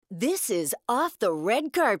This is Off the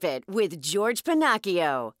Red Carpet with George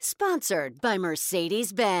Pinocchio, sponsored by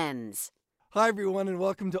Mercedes-Benz. Hi, everyone, and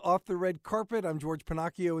welcome to Off the Red Carpet. I'm George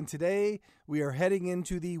Pinocchio, and today we are heading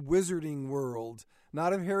into the wizarding world.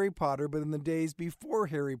 Not of Harry Potter, but in the days before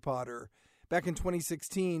Harry Potter. Back in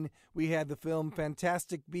 2016, we had the film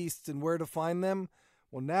Fantastic Beasts and Where to Find Them.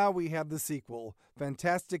 Well, now we have the sequel,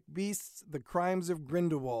 Fantastic Beasts, The Crimes of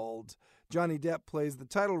Grindelwald. Johnny Depp plays the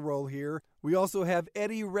title role here. We also have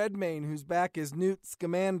Eddie Redmayne, who's back as Newt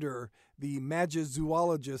Scamander, the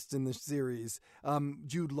magizoologist in the series.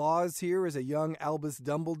 Jude Law is here as a young Albus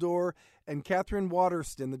Dumbledore, and Catherine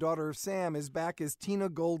Waterston, the daughter of Sam, is back as Tina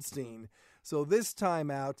Goldstein. So this time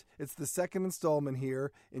out, it's the second installment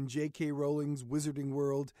here in J.K. Rowling's Wizarding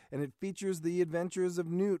World, and it features the adventures of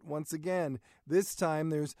Newt once again. This time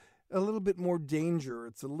there's a little bit more danger.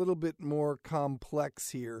 It's a little bit more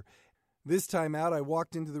complex here. This time out, I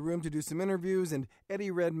walked into the room to do some interviews, and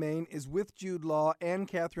Eddie Redmayne is with Jude Law and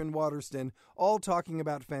Catherine Waterston, all talking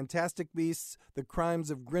about Fantastic Beasts, The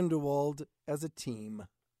Crimes of Grindelwald as a team.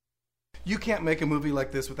 You can't make a movie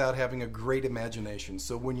like this without having a great imagination.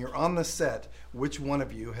 So when you're on the set, which one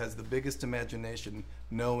of you has the biggest imagination,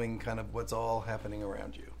 knowing kind of what's all happening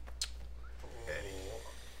around you?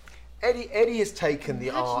 Eddie has taken the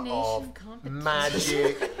art of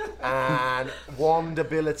magic and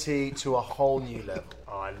wandability to a whole new level.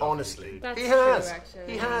 Honestly, That's he true, has.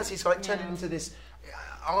 actually. He has. He's like turned it into this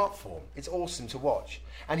art form. It's awesome to watch.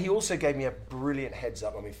 And he also gave me a brilliant heads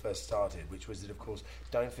up when we first started, which was that, of course,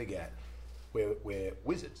 don't forget, we're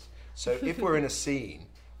wizards. So if we're in a scene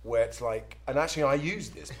where it's like, and actually I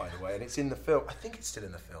used this, by the way, and it's in the film. I think it's still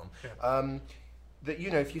in the film. Yeah. That,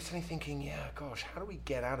 you know, if you're suddenly thinking, yeah, gosh, how do we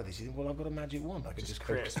get out of this? You think, well, I've got a magic wand. I could just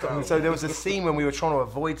create a spell. So there was a scene when we were trying to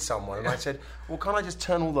avoid someone, and I said, well, can't I just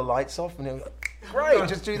turn all the lights off? And he was like, great,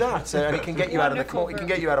 just do that. So, and it can get you out of the corner. It can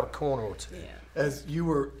get you out of a corner or two. Yeah. As you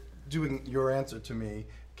were doing your answer to me,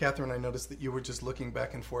 Catherine, I noticed that you were just looking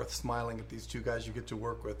back and forth, smiling at these two guys you get to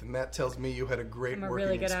work with, and that tells me you had a great I'm a working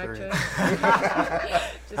really good experience. actress.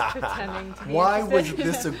 Just pretending to be Why was interested.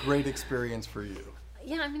 this a great experience for you?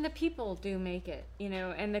 Yeah, I mean, the people do make it, you know,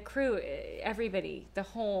 and the crew, everybody, the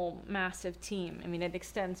whole massive team. I mean, it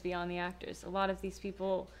extends beyond the actors. A lot of these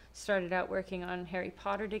people started out working on Harry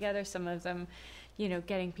Potter together, some of them, you know,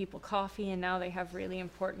 getting people coffee, and now they have really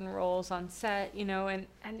important roles on set, you know, and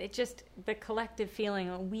it just, the collective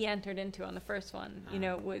feeling we entered into on the first one, you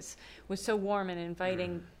know, was so warm and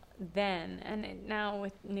inviting then, and now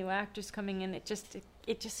with new actors coming in, it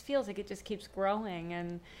just feels like it just keeps growing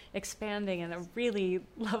and expanding in a really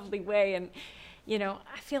lovely way. And you know,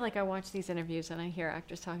 I feel like I watch these interviews and I hear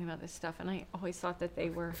actors talking about this stuff, and I always thought that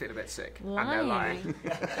they were I feel a bit sick. lying. And they're lying.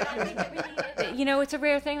 I think it really is. You know, it's a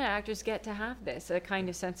rare thing that actors get to have this, a kind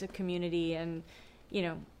of sense of community and, you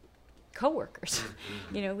know, co-workers.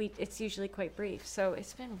 You know, it's usually quite brief, so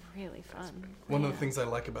it's been really fun. One of the things I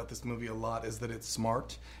like about this movie a lot is that it's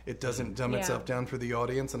smart. It doesn't dumb Yeah. itself down for the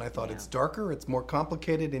audience, and I thought Yeah. it's darker, it's more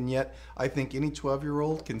complicated, and yet I think any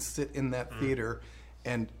 12-year-old can sit in that theater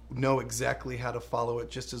and know exactly how to follow it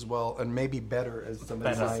just as well, and maybe better as somebody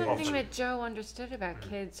This is my age. something that Joe understood about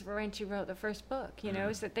kids when she wrote the first book, you know,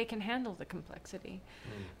 is that they can handle the complexity.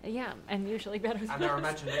 Yeah, and usually better than And their us.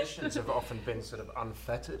 imaginations have often been sort of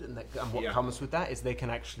unfettered, and what comes with that is they can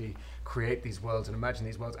actually create these worlds and imagine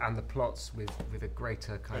these worlds and the plots with a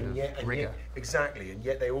greater kind of rigor. Exactly, and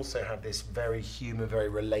yet they also have this very human, very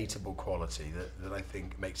relatable quality that I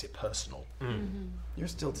think makes it personal. You're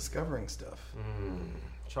still discovering stuff.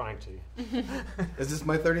 Trying to. Is this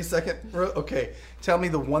my 30-second? Okay, tell me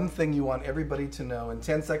the one thing you want everybody to know in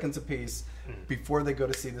 10 seconds apiece before they go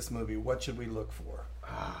to see this movie. What should we look for?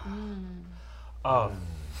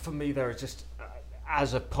 For me, there are just,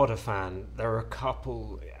 as a Potter fan, there are a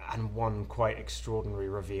couple and one quite extraordinary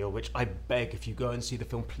reveal, which I beg, if you go and see the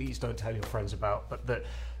film, please don't tell your friends about, but that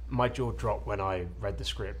my jaw dropped when I read the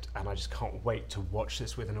script, and I just can't wait to watch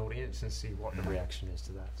this with an audience and see what the reaction is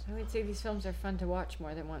to that. I would say these films are fun to watch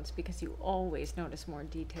more than once because you always notice more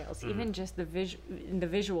details. Even just the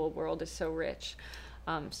visual world is so rich.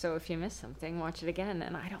 So if you miss something, watch it again.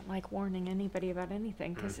 And I don't like warning anybody about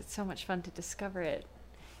anything because it's so much fun to discover it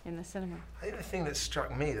in the cinema. I think the thing that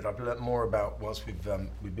struck me that I've learnt more about whilst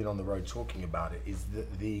we've been on the road talking about it is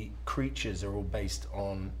that the creatures are all based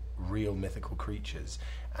on real mythical creatures,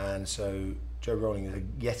 and so Joe Rowling has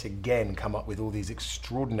yet again come up with all these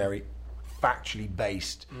extraordinary, factually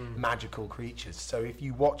based magical creatures. So if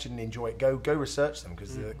you watch it and enjoy it, go research them,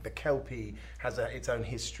 because the Kelpie has its own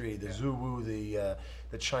history. The Zuwu,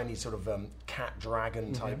 the Chinese sort of cat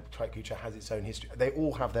dragon type creature has its own history. They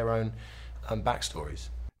all have their own backstories.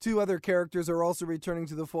 Two other characters are also returning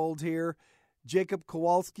to the fold here. Jacob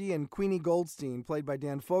Kowalski and Queenie Goldstein, played by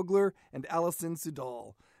Dan Fogler and Alison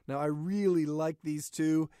Sudol. Now, I really like these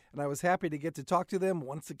two, and I was happy to get to talk to them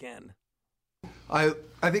once again. I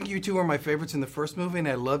think you two are my favorites in the first movie, and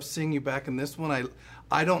I love seeing you back in this one.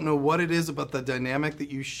 I don't know what it is about the dynamic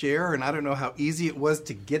that you share, and I don't know how easy it was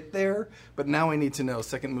to get there, but now I need to know,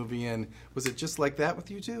 second movie in, was it just like that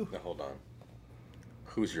with you two? Now, hold on.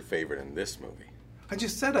 Who's your favorite in this movie? I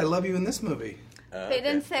just said I love you in this movie. They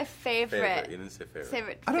didn't say favorite. You didn't say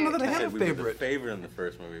favorite. I don't know that I I have said a we were the favorite. favorite in the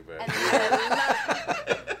first movie, but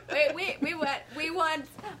we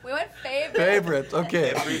went favorite. Favorite,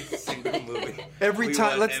 okay. every single movie. Every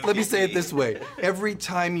time, let me say it MVP. this way. Every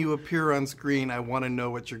time you appear on screen, I want to know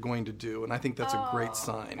what you're going to do, and I think that's a great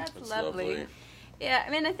sign. That's lovely. lovely. Yeah, I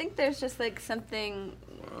mean, I think there's just like something,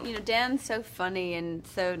 Dan's so funny and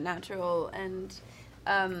so natural, and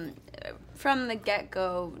from the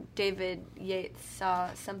get-go, David Yates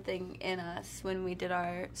saw something in us when we did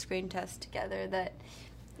our screen test together that,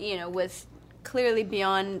 was clearly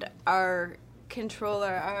beyond our control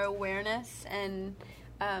or our awareness, and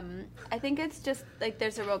I think it's just like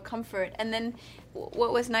there's a real comfort. And then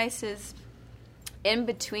what was nice is in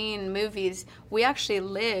between movies, we actually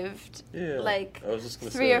lived like I was just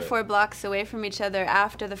gonna 3 say or that. 4 blocks away from each other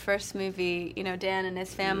after the first movie, Dan and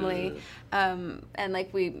his family. And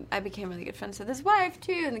like I became really good friends with his wife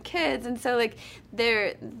too, and the kids. And so like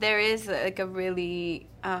there is like a really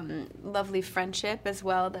lovely friendship as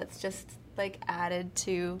well that's just like added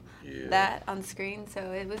to that on screen.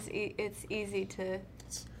 So it's easy to...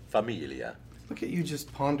 Familia. Look at you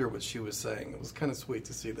just ponder what she was saying. It was kind of sweet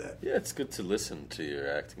to see that. Yeah, it's good to listen to your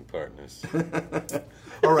acting partners.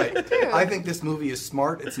 All right. I think this movie is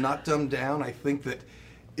smart. It's not dumbed down. I think that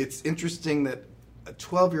it's interesting that a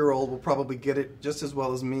 12-year-old will probably get it just as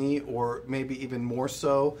well as me, or maybe even more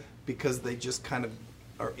so, because they just kind of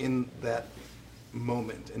are in that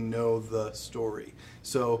moment and know the story.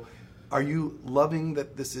 So are you loving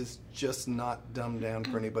that this is just not dumbed down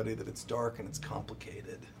for anybody, that it's dark and it's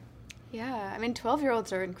complicated? Yeah, I mean,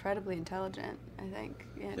 12-year-olds are incredibly intelligent, I think.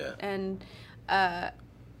 Yeah.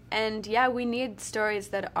 And yeah, we need stories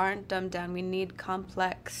that aren't dumbed down. We need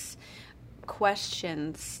complex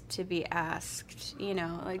questions to be asked.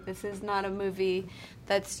 Like this is not a movie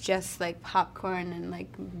that's just like popcorn and like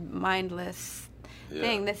mindless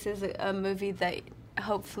thing. This is a movie that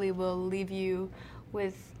hopefully will leave you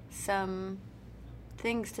with some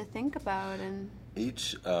things to think about. And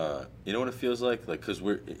Each, you know what it feels like? Like, because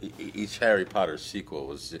each Harry Potter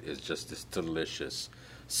sequel is just this delicious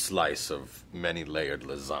slice of many-layered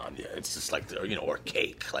lasagna. It's just like, or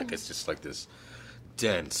cake. Like, it's just like this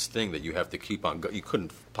dense thing that you have to keep on going. You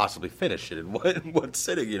couldn't possibly finish it in one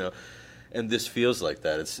sitting, And this feels like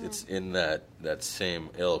that. It's in that same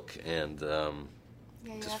ilk, and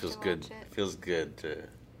it just feels good. It feels good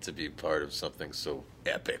to be part of something so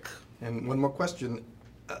epic. And one more question.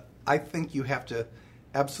 I think you have to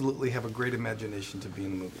absolutely have a great imagination to be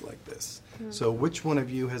in a movie like this. So which one of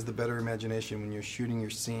you has the better imagination when you're shooting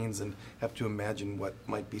your scenes and have to imagine what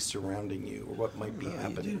might be surrounding you or what might be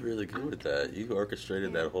happening? You did really good with that. You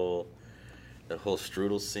orchestrated that whole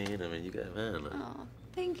strudel scene. I mean, you got, man. oh,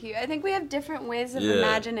 thank you. I think we have different ways of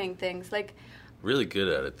imagining things. Like, really good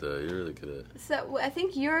at it, though. You're really good at it. so I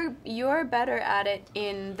think you're better at it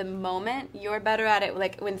in the moment. You're better at it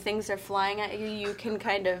like when things are flying at you. You can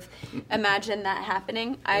kind of imagine that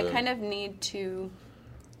happening. I kind of need to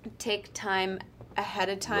take time ahead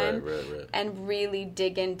of time Right. and really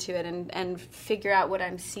dig into it and figure out what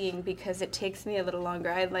I'm seeing, because it takes me a little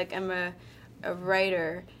longer. I'm a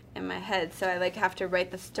writer in my head, so I have to write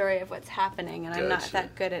the story of what's happening, and I'm not Gotcha.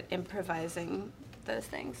 that good at improvising those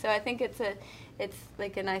things. So I think it's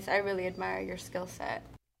like a nice, I really admire your skill set.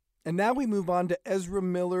 And now we move on to Ezra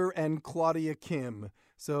Miller and Claudia Kim.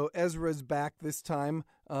 So Ezra's back this time,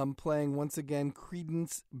 playing once again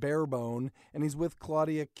Credence Barebone, and he's with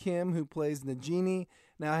Claudia Kim, who plays Nagini.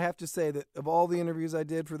 Now I have to say that of all the interviews I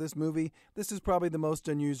did for this movie, this is probably the most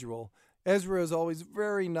unusual. Ezra is always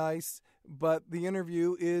very nice, but the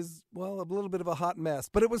interview is, well, a little bit of a hot mess.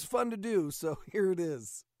 But it was fun to do, so here it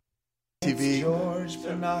is. TV. George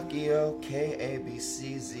Pinocchio,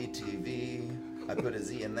 KABC-ZTV. I put a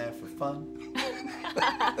Z in there for fun.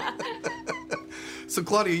 So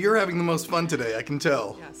Claudia, you're having the most fun today, I can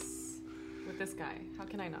tell. Yes, with this guy. How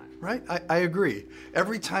can I not? Right? I agree.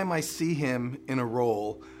 Every time I see him in a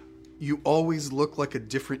role, you always look like a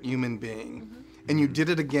different human being. Mm-hmm. And you did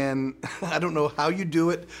it again. I don't know how you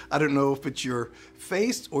do it. I don't know if it's your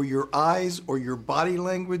face or your eyes or your body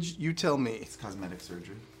language. You tell me. It's cosmetic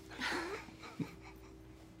surgery.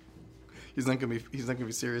 He's not gonna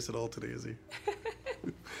be serious at all today, is he?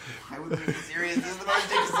 I wouldn't be serious. This is the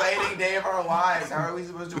most exciting day of our lives. How are we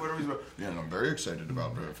supposed to? What are we supposed to? Yeah, and I'm very excited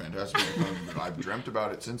about Fantastic Beasts. I've dreamt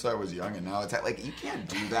about it since I was young, and now it's like you can't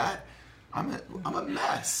do that. I'm a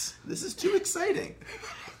mess. This is too exciting.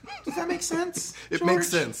 Does that make sense? It makes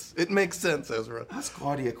sense. It makes sense, Ezra. Ask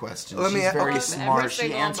Claudia questions. Let me She's very okay. smart.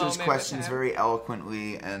 She answers questions very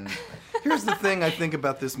eloquently. And here's the thing I think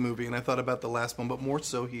about this movie, and I thought about the last one, but more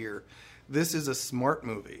so here. This is a smart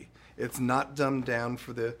movie. It's not dumbed down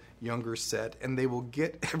for the younger set, and they will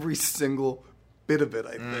get every single bit of it,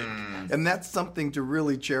 I think. And that's something to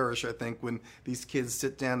really cherish, I think, when these kids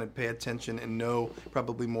sit down and pay attention and know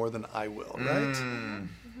probably more than I will, right?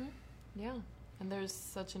 Mm-hmm. Yeah. And there's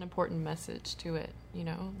such an important message to it, you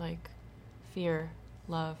know, like fear,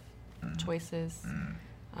 love, choices.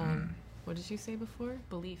 What did you say before?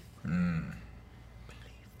 Belief. Belief.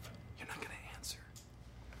 You're not going to answer.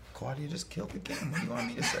 Claudia just killed the game. What do you want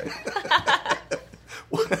me to say?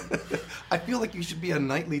 I feel like you should be on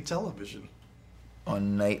nightly television.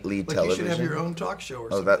 On nightly like television? You should have your own talk show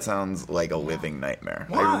or something. Oh, that sounds like a living nightmare.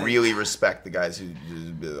 Why? I really respect the guys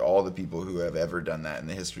all the people who have ever done that in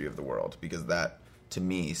the history of the world, because that, to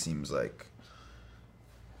me, seems like,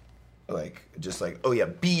 oh yeah,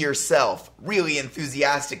 be yourself really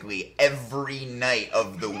enthusiastically every night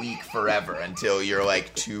of the week forever until you're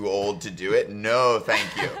like too old to do it. No, thank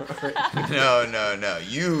you. No.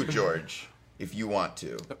 You, George, if you want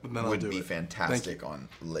to, would be fantastic on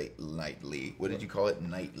nightly. What did you call it?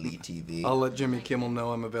 Nightly TV. I'll let Jimmy Kimmel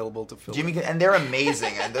know I'm available to fill it. And they're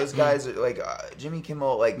amazing. And those guys are like Jimmy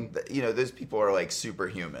Kimmel. Like those people are like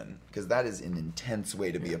superhuman, because that is an intense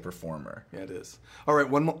way to be a performer. Yeah, it is. All right,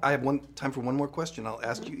 one more. I have time for one more question. I'll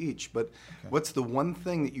ask you each. But what's the one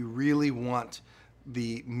thing that you really want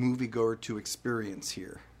the moviegoer to experience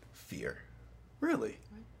here? Fear. Really?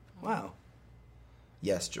 Wow.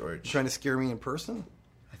 Yes, George. You trying to scare me in person?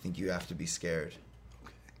 I think you have to be scared.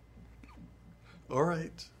 Okay. All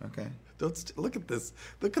right. Okay. Don't look at this.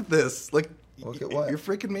 Look at this. Like, look at what? You're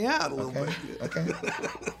freaking me out a little bit. Okay.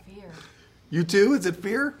 Fear. You too? Is it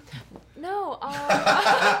fear? No. No,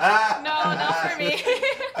 not for me.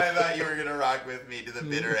 I thought you were gonna rock with me to the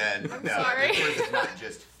bitter end. I'm no, sorry. Of course it's not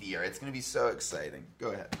just fear. It's gonna be so exciting. Go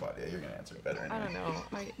ahead, Claudia. You're gonna answer it better. I don't know.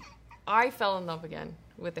 I fell in love again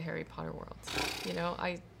with the Harry Potter world. You know,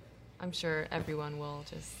 I'm sure everyone will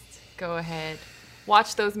just go ahead,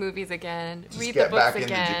 watch those movies again, read the books again. Get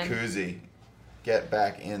back in the jacuzzi. Get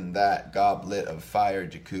back in that goblet of fire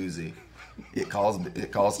jacuzzi. It calls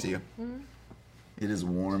to you. Mm-hmm. It is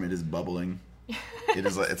warm. It is bubbling.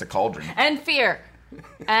 It's a cauldron. And fear.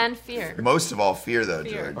 And fear. Most of all, fear, though,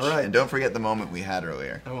 fear. George. All right. And don't forget the moment we had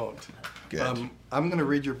earlier. I won't. Good. I'm going to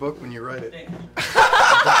read your book when you write it.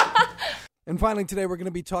 And finally today we're going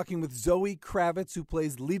to be talking with Zoe Kravitz, who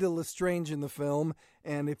plays Lita Lestrange in the film.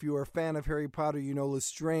 And if you are a fan of Harry Potter, you know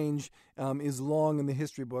Lestrange is long in the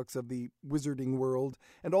history books of the wizarding world.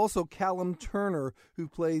 And also Callum Turner, who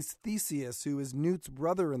plays Theseus, who is Newt's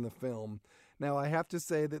brother in the film. Now, I have to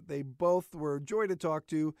say that they both were a joy to talk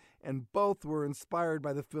to, and both were inspired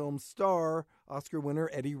by the film's star, Oscar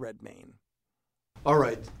winner Eddie Redmayne. All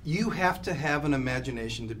right, you have to have an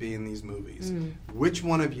imagination to be in these movies. Which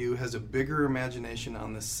one of you has a bigger imagination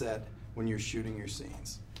on the set when you're shooting your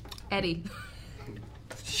scenes? Eddie.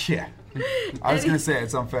 Yeah. I was going to say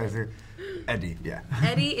it's unfair to Eddie, yeah.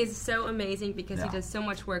 Eddie is so amazing because he does so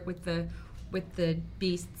much work with the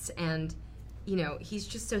beasts, and you know, he's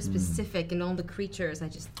just so specific and all the creatures. I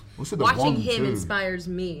just watching him inspires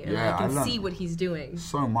me, and I can see what he's doing.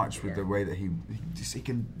 So much with the way that he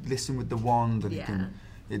can listen with the wand, and he can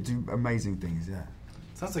do amazing things. Yeah.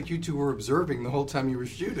 Sounds like you two were observing the whole time you were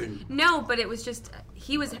shooting. No, but it was just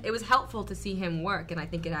it was helpful to see him work, and I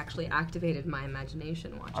think it actually activated my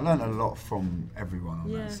imagination watching. I learned a lot from everyone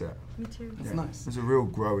on that set. Me too. That's nice. It was a real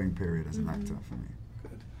growing period as an actor for me.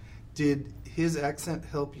 Good. Did his accent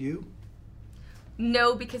help you?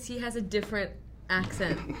 No, because he has a different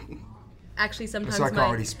accent. Actually, sometimes so I can't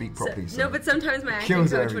already speak properly. No, but sometimes my acting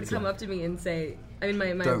coach would come up to me and say,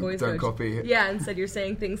 my voice don't coach. Copy it. Yeah, and said, you're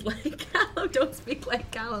saying things like Callum, don't speak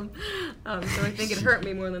like Callum. So I think it hurt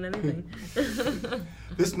me more than anything.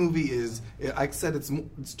 This movie is, I said, it's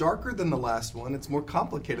darker than the last one. It's more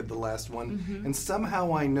complicated than the last one. Mm-hmm. And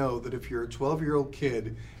somehow I know that if you're a 12-year-old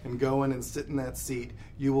kid and go in and sit in that seat,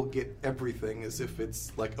 you will get everything as if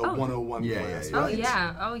it's like a 101 class. Right?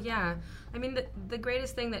 Oh, yeah. I mean, the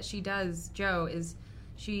greatest thing that she does, Jo, is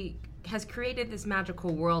she has created this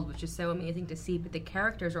magical world, which is so amazing to see, but the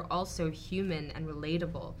characters are also human and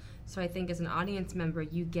relatable. So I think as an audience member,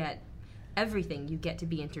 you get everything. You get to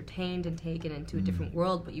be entertained and taken into a different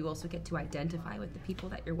world, but you also get to identify with the people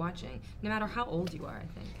that you're watching, no matter how old you are,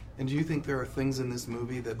 I think. And do you think there are things in this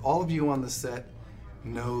movie that all of you on the set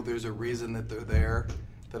know there's a reason that they're there,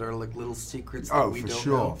 that are like little secrets that we don't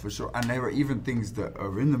know? For sure. And there are even things that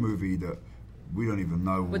are in the movie that we don't even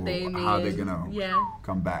know how they're going to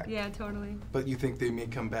come back. Yeah, totally. But you think they may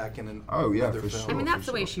come back in another film? Sure, I mean, that's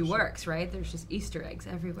the way she works, right? There's just Easter eggs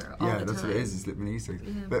everywhere all the time. Yeah, that's what it is. It's slipping Easter eggs.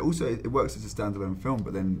 Yeah. But also, it works as a standalone film.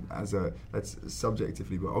 But then, let's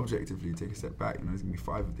subjectively but objectively take a step back. There's going to be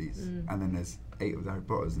 5 of these, and then there's 8 of the Harry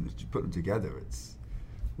Potters, and if you put them together,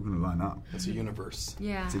 we're going to line up. It's a universe.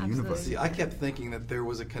 Yeah, it's a absolutely. universe. See, I kept thinking that there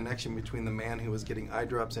was a connection between the man who was getting eye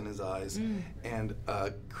drops in his eyes and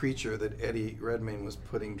a creature that Eddie Redmayne was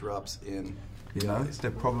putting drops in.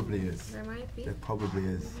 There probably is. There might be. There probably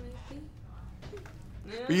is.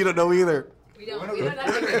 But you don't know either. We don't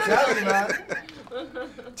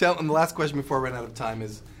And the last question before I run out of time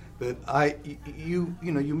is that you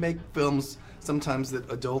make films sometimes that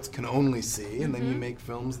adults can only see, and then you make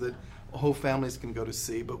films that whole families can go to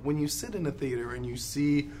see. But when you sit in a theater and you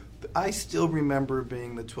see, I still remember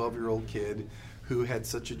being the 12-year-old kid who had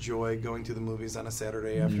such a joy going to the movies on a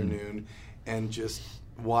Saturday afternoon and just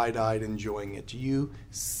wide-eyed enjoying it. Do you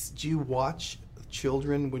watch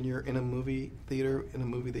children when you're in a movie theater, in a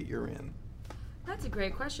movie that you're in? That's a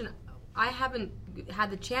great question. I haven't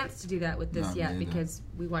had the chance to do that with this yet because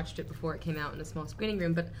we watched it before it came out in a small screening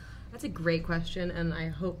room, but that's a great question, and I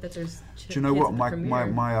hope that there's do you know what?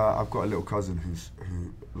 I've got a little cousin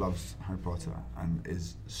who loves Harry Potter and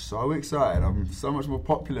is so excited. I'm so much more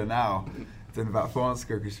popular now than about 4 months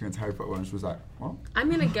ago because she went to Harry Potter and she was like, what? I'm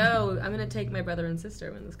going to go. I'm going to take my brother and sister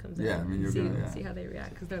when this comes out. Yeah, I mean, see how they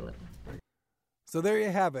react because they're little. So there you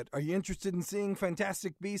have it. Are you interested in seeing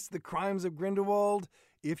Fantastic Beasts: The Crimes of Grindelwald?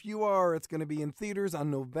 If you are, it's going to be in theaters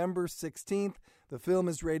on November 16th. The film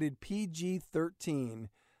is rated PG-13.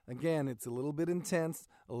 Again, it's a little bit intense,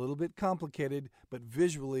 a little bit complicated, but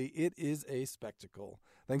visually it is a spectacle.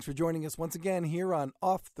 Thanks for joining us once again here on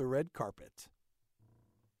Off the Red Carpet.